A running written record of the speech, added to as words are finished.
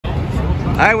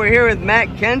right, we're here with Matt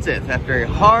Kenseth after a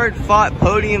hard-fought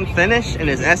podium finish in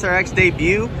his SRX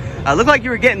debut. Looked like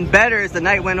you were getting better as the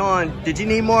night went on. Did you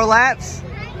need more laps?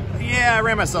 Yeah, I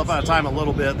ran myself out of time a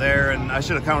little bit there, and I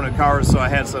should have counted cars, so I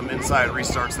had some inside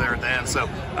restarts there at the end. So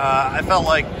I felt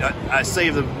like I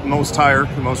saved the most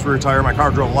rear tire. My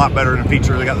car drove a lot better in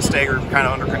feature. They got the stagger kind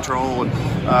of under control,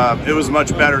 and it was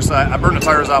much better. So I burned the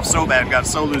tires off so bad and got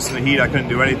so loose in the heat I couldn't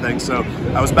do anything. So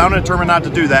I was bound and determined not to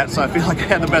do that. So I feel like I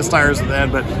had the best tires at the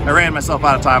end, but I ran myself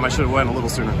out of time. I should have went a little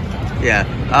sooner. Yeah.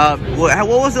 What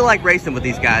was it like racing with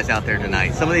these guys out there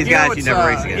tonight? Some of these guys you never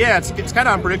race against. Yeah, it's kind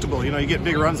of unpredictable. You know, you get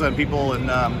big runs on people, and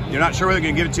you're not sure whether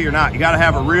they're going to give it to you or not. You got to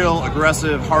have a real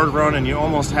aggressive, hard run, and you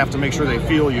almost have to make sure they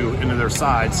feel you into their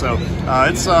side. So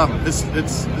it's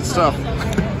tough.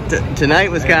 Tonight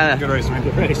was kind of good race,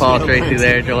 man. Paul Tracy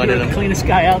there joining them. The cleanest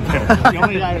guy out there. The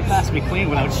only guy that passed me clean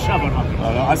without shoving him.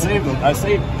 I saved them. I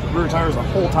saved rear tires the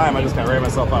whole time. I just kind of ran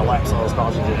myself out of laps, so I was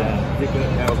cautious of that.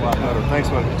 That was a lot better. Thanks,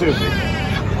 man.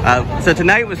 Too. So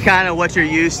tonight was kind of what you're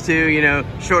used to, you know,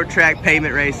 short track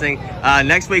pavement racing.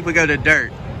 Next week we go to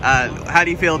dirt. How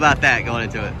do you feel about that going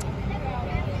into it?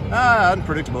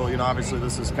 Unpredictable. You know, obviously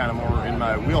this is kind of more in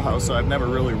my wheelhouse, so I've never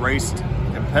really raced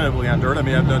competitively on dirt. I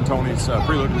mean, I've done Tony's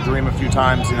Prelude to the Dream a few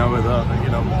times, you know, with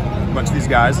you know, a bunch of these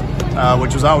guys,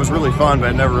 which was always really fun, but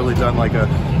I've never really done like a,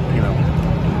 you know,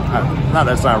 not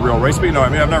that's not a real race, but you know, I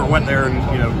mean, I've never went there and,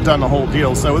 you know, done the whole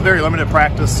deal. So with very limited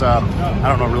practice, I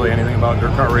don't know really anything about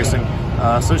dirt car racing,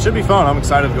 so it should be fun. I'm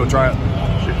excited to go try it.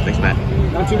 Thanks, Matt.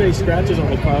 Not too many scratches on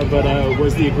the car, but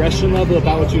was the aggression level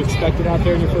about what you expected out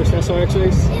there in your first SRX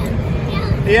race?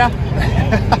 Yeah,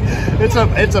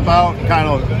 it's about kind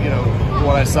of, you know,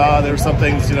 what I saw. There were some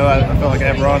things, you know, I felt like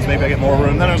I have runs, maybe I get more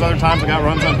room. Then there's other times I got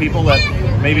runs on people that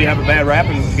maybe have a bad rap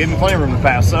and gave me plenty of room to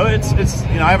pass. So it's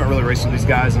you know, I haven't really raced with these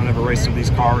guys. I've never raced with these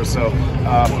cars. So,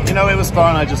 you know, it was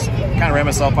fun. I just kind of ran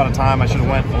myself out of time. I should have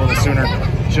went a little sooner.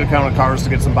 Should have counted cars to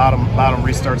get some bottom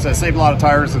restarts. I saved a lot of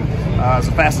tires, and I was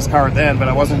the fastest car at the end, but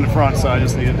I wasn't in the front, so I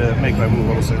just needed to make my move a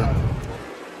little sooner.